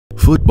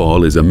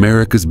Football is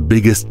America's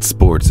biggest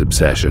sports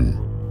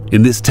obsession.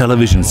 In this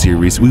television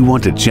series, we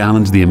want to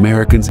challenge the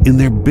Americans in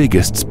their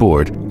biggest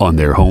sport on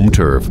their home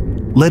turf.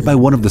 Led by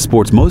one of the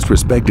sport's most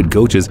respected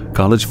coaches,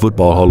 College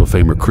Football Hall of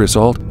Famer Chris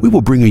Ault, we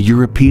will bring a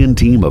European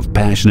team of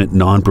passionate,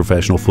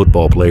 non-professional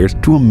football players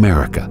to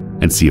America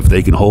and see if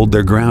they can hold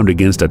their ground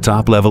against a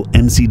top-level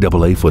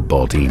NCAA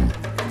football team.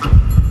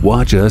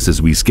 Watch us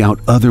as we scout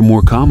other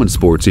more common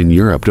sports in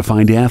Europe to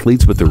find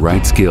athletes with the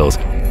right skills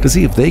to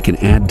see if they can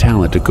add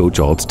talent to Coach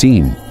Ault's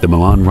team, the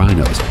Milan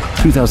Rhinos,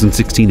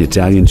 2016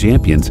 Italian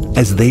champions,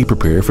 as they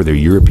prepare for their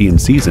European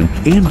season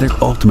and their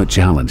ultimate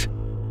challenge,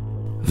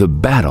 the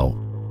battle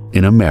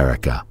in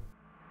America.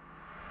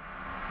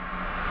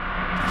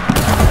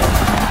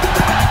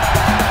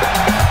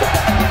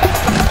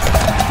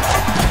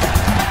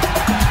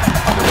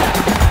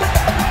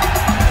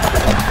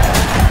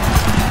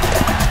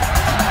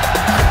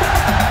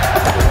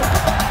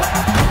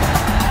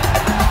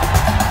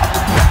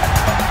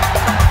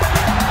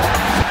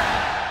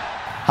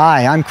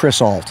 Hi, I'm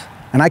Chris Ault,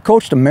 and I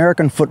coached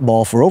American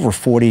football for over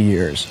 40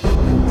 years.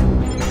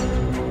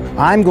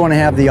 I'm going to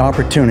have the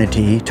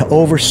opportunity to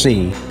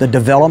oversee the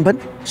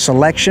development,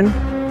 selection,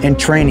 and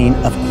training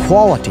of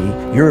quality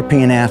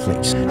European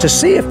athletes to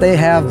see if they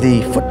have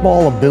the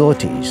football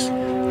abilities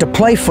to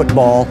play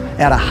football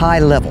at a high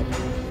level.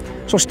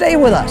 So stay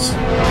with us.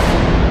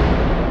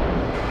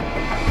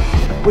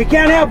 We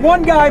can't have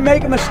one guy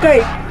make a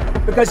mistake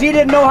because he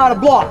didn't know how to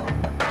block,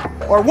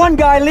 or one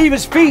guy leave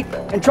his feet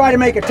and try to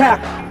make a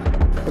tackle,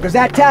 because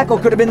that tackle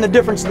could have been the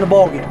difference in the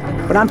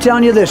ballgame. But I'm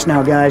telling you this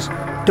now, guys,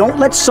 don't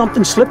let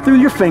something slip through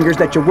your fingers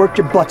that you worked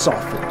your butts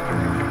off for.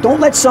 Don't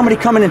let somebody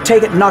come in and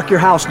take it and knock your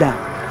house down.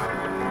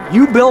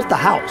 You built the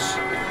house.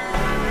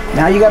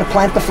 Now you got to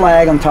plant the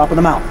flag on top of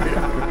the mountain.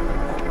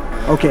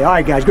 Okay, all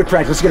right, guys, good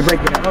practice. Let's get a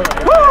break down.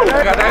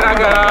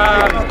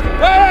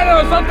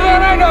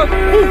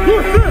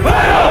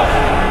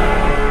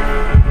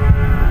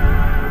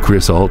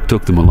 Chris Ault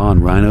took the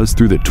Milan Rhinos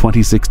through the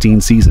 2016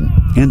 season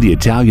and the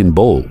Italian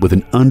Bowl with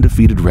an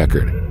undefeated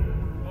record.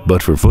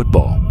 But for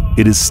football,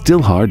 it is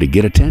still hard to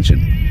get attention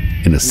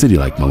in a city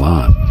like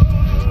Milan.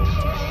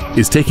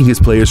 Is taking his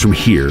players from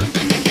here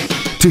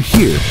to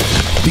here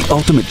the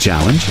ultimate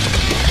challenge?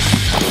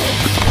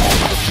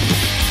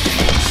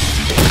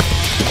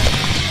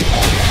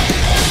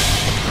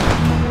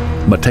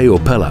 Matteo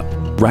Pella,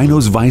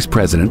 Rhinos vice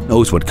president,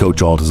 knows what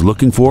Coach Ault is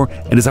looking for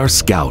and is our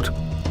scout.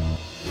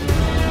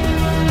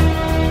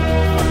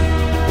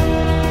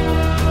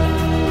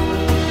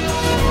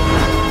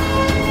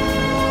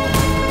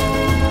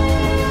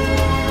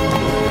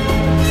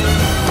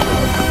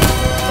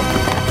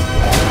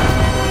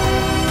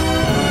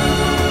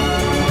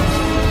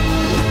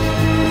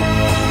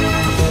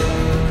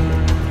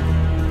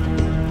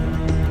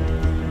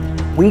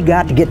 We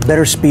got to get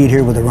better speed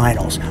here with the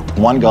Rhinos.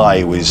 One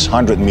guy who is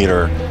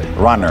 100-meter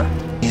runner.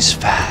 He's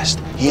fast.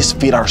 His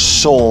feet are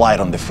so light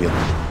on the field.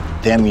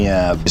 Then we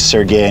have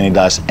Sergey, and he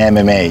does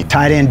MMA.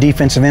 Tight end,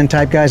 defensive end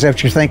type guys, that's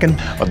what you're thinking?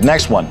 But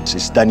next one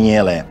is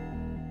Daniele.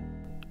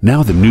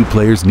 Now the new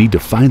players need to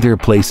find their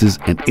places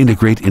and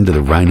integrate into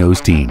the Rhinos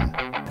team.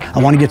 I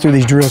want to get through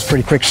these drills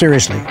pretty quick,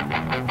 seriously.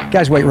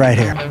 Guys, wait right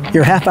here.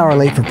 You're a half hour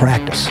late for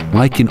practice.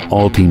 Like in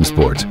all team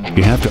sports,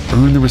 you have to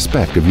earn the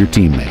respect of your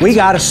teammates. We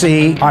got to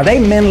see, are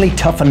they mentally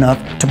tough enough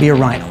to be a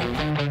Rhino?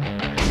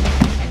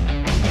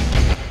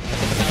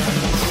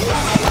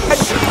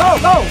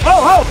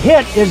 Oh!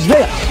 Hit is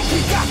this.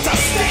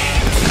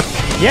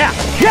 Yeah.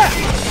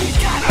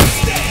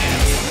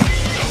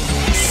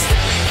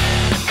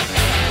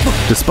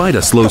 Despite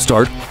a slow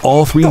start,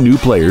 all three new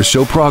players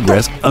show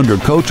progress under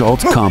Coach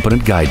Ault's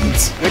competent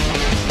guidance.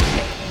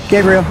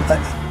 Gabriel,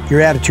 your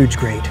attitude's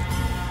great.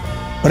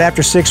 But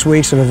after 6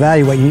 weeks of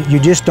evaluating, you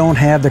just don't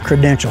have the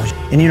credentials.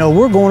 And you know,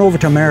 we're going over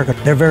to America.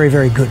 They're very,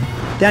 very good.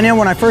 Danielle,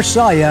 when I first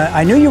saw you,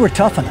 I knew you were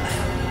tough enough.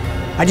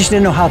 I just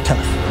didn't know how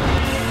tough.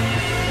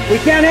 We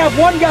can't have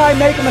one guy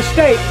make a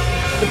mistake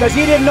because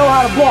he didn't know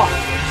how to block,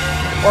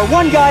 or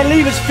one guy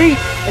leave his feet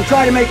and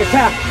try to make a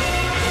tackle,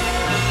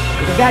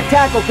 because that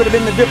tackle could have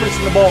been the difference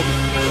in the ballgame.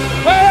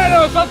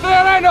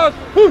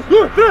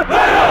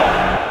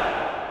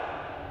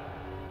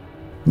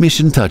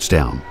 Mission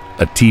Touchdown,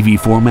 a TV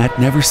format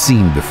never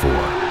seen before.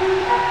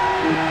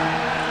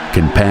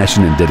 Can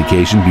passion and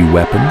dedication be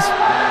weapons?